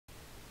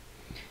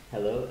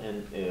Hello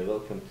and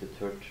welcome to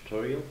third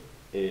tutorial.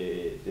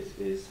 This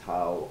is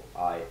how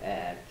I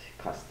add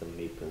custom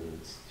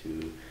weapons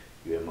to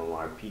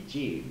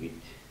uMMORPG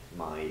with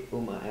my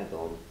UMA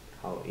add-on,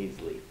 how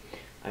easily.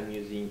 I'm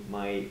using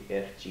my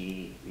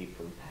FG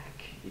weapon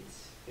pack.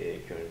 It's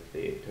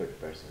currently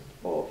 30%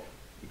 off.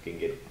 You can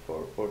get it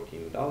for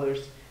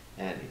 $14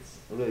 and it's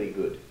really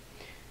good.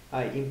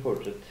 I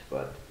imported,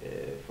 but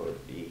for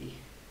the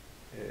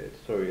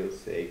tutorial's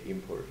sake,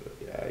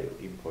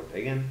 I'll import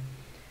again.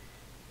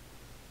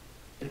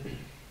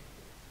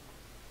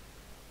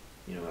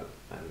 You know what,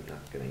 I'm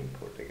not gonna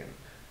import again.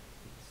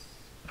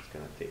 It's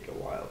gonna take a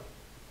while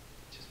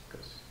just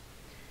because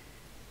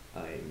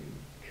I'm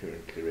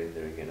currently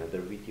rendering another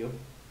video, and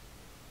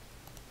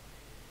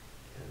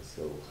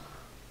so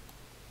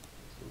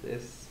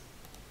this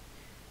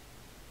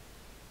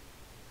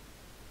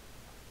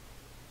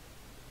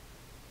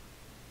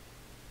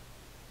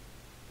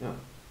no,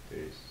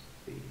 there's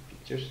the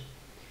pictures.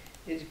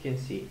 As you can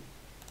see,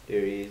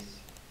 there is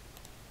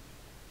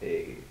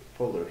a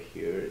folder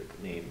here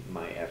named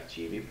my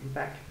FG weapon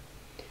pack.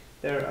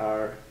 There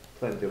are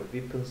plenty of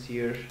weapons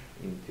here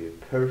into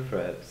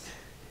prefabs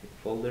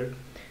folder.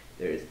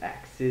 There is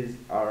axes,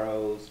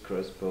 arrows,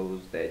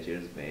 crossbows,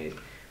 daggers, mace.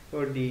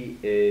 For the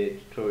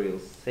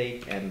tutorial's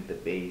sake and the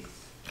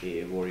base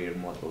warrior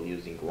model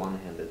using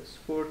one-handed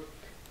sword,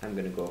 I'm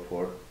gonna go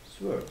for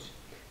swords.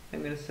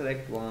 I'm gonna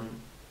select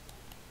one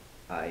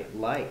I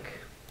like.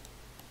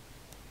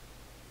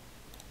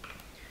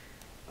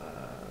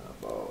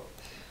 About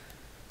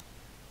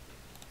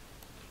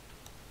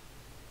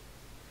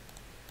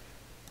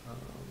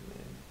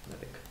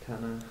not a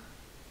katana.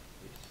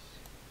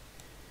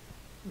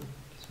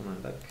 This one I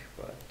like,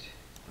 but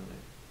I'm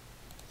gonna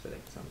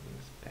select something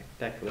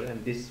spectacular,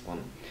 and this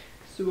one,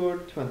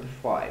 sword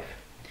 25.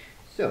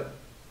 So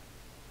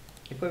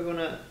if I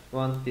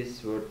want this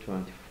sword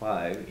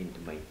 25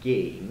 into my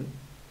game,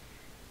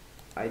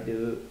 I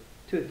do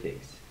two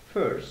things.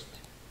 First,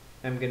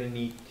 I'm gonna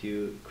need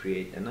to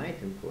create an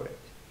item for it.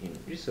 In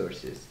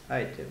resources,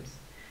 items,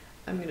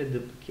 I'm gonna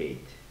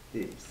duplicate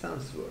the sun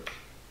sword.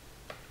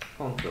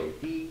 Ctrl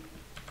D.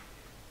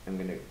 I'm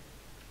gonna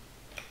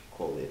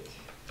call it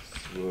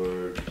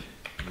sword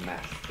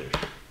master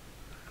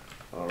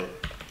or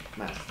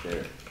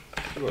master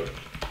sword.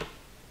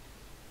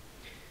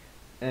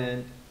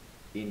 And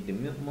in the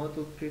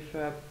model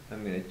prefab,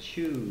 I'm gonna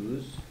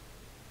choose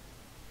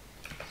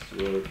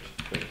sword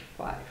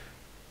 25.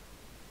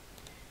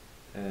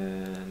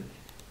 And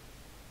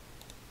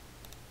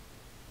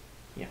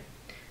yeah,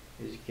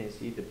 as you can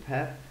see, the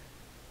path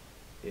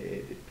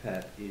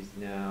is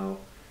now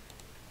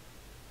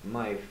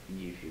my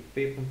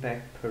weapon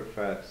pack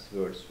prefab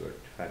sword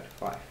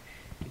 25.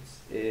 It's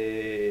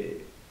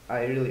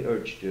I really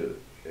urge to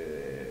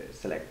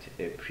select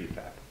a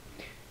prefab.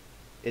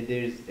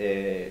 There's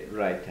a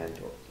right hand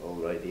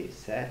already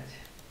set.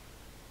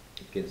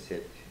 You can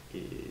set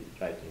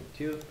right hand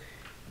too.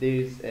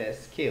 There's a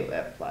scale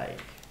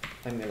applied.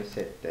 I'm gonna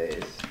set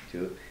this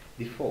to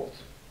default.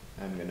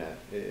 I'm gonna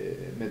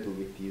meddle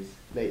with these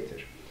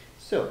later.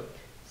 So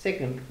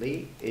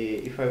secondly,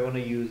 if I want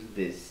to use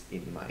this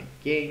in my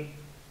game,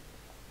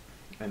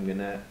 I'm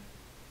gonna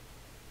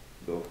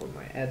go for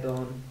my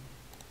add-on,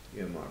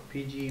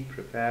 uMMORPG,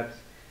 prefabs,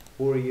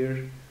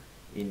 warrior.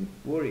 In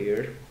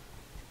warrior,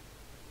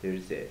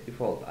 there's a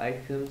default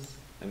items.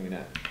 I'm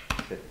gonna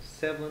set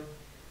 7,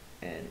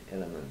 and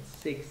element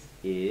 6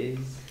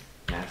 is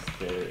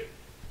master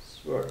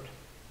sword.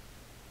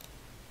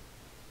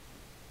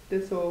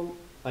 That's all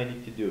I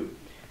need to do.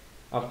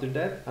 After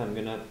that, I'm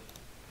gonna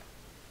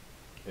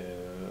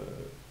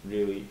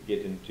really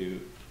get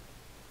into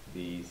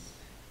these,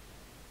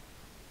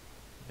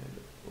 and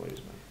what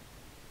is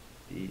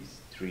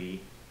these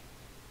three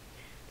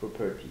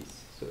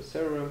properties. So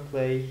server and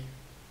play,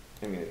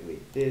 I'm gonna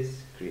delete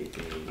this, create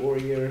a new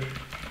warrior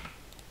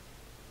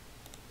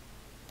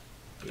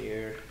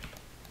here,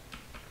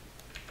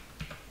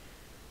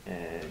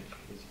 and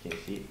as you can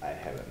see, I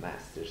have a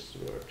master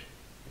sword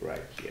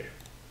right here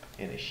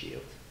and a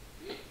shield.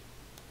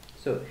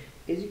 So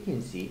as you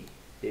can see,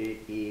 there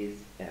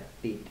is a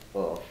bit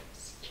of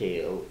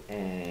scale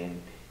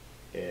and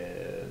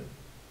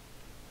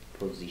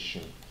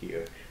position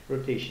here.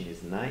 Rotation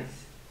is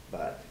nice,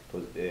 but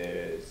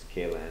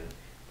scale and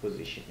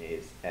position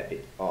is a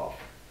bit off.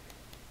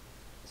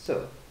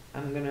 So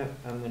I'm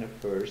gonna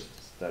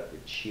first start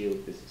with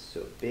shield. This is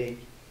so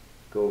big.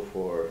 Go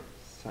for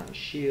sun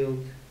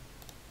shield.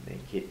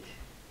 Make it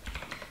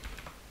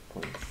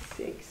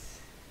 0.6,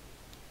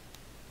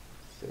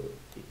 so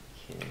it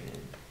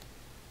can,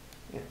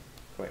 yeah,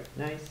 quite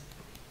nice.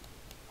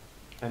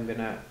 I'm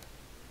gonna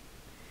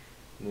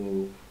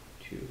move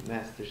to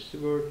master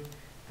sword.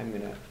 I'm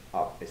gonna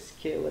up the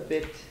scale a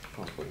bit,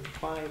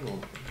 1.5,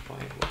 1.5,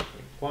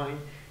 1.5.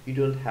 You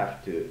don't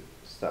have to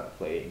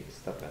stop and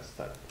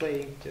start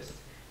playing, just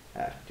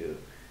have to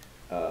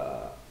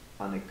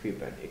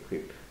unequip and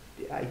equip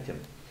the item.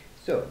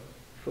 So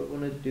if I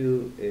want to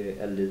do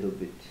a little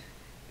bit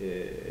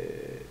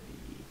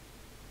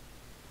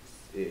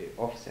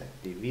offset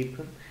the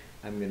weapon,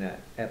 I'm gonna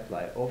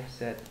apply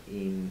offset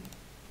in,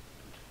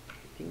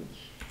 I think,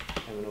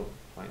 I'm gonna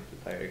find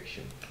the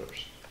direction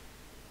first.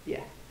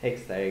 Yeah,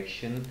 hex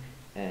direction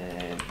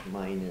and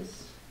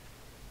minus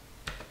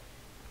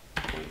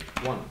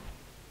 0.1.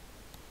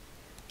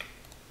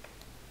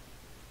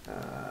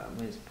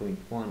 Minus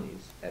 0.1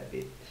 is a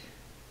bit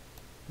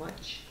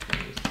much.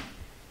 Minus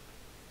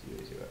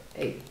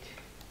 0.008,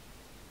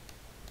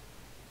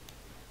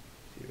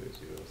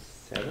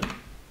 0.007.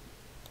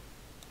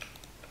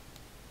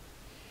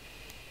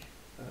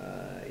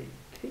 I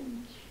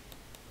think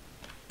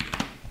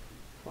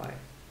 5.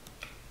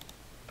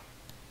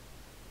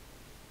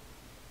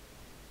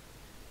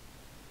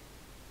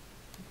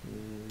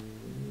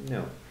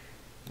 No,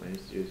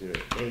 minus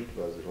 0.008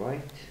 was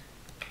right.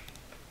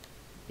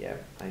 Yeah,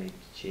 I need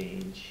to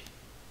change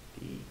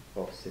the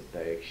offset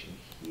direction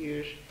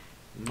here.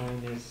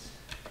 Minus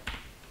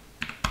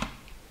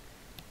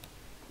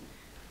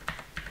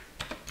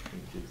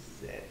into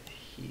Z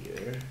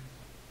here.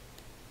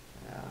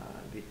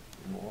 A bit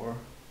more,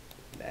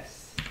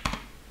 less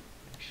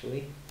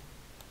actually.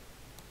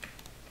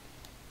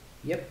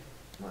 Yep,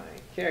 my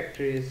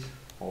character is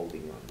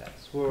holding on that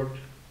sword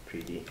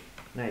pretty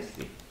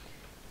nicely.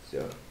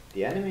 So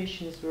the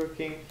animation is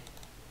working.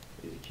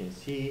 As you can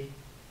see,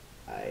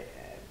 I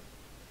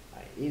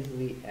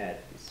easily add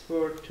this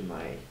sword to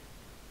my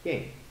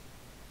game.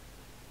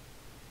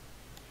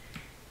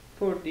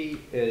 For the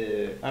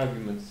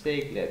argument's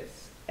sake,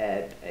 let's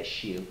add a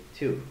shield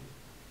too.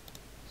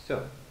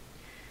 So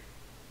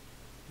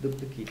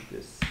duplicate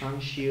the sun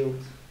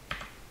shield,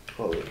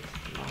 call it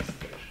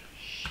master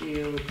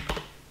shield,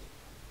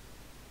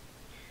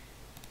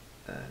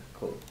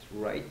 call it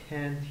right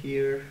hand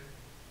here.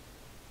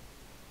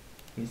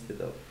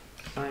 Instead of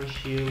sun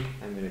shield,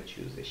 I'm going to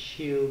choose a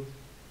shield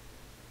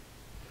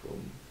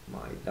from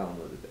my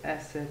downloaded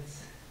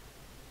assets.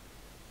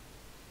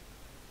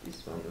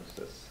 This one looks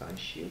like sun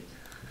shield.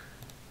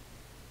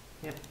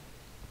 Yep.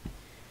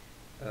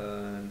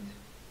 And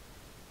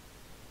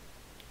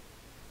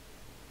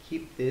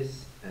keep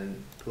this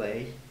and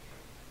play.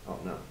 Oh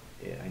no,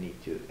 yeah, I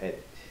need to add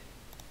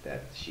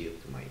that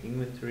shield to my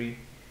inventory,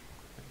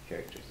 my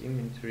character's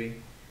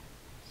inventory.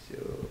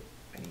 So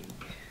I need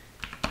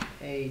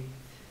 8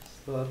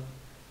 slot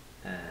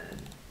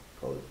and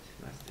call it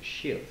master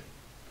shield.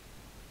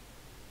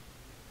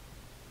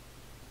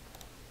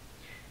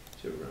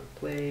 So we're gonna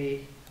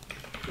play,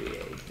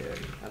 create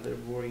another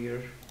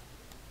warrior,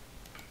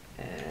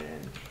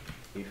 and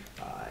if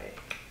I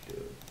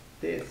do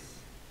this,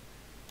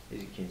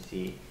 as you can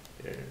see,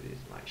 there is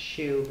my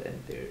shield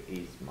and there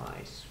is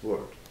my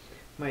sword.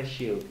 My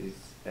shield is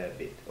a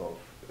bit of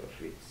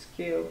its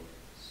scale,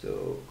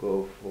 so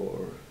go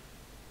for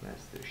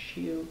master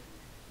shield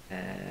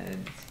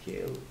and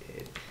scale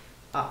it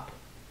up,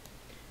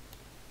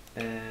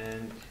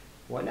 and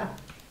voila,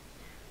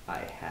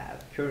 I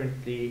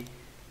currently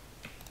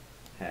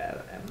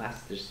have a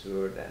master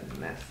sword and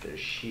master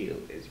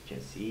shield. As you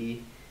can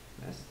see,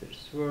 master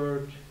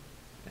sword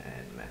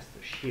and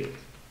master shield,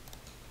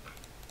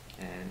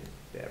 and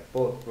they are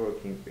both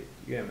working with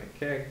uMMORPG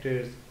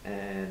characters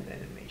and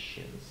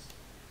animations.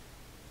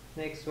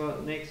 Next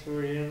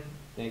tutorial,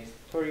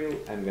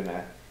 I'm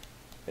gonna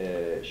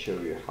show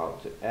you how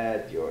to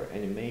add your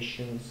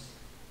animations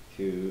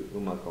to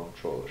uMMORPG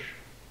controller.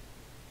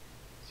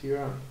 See you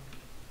around.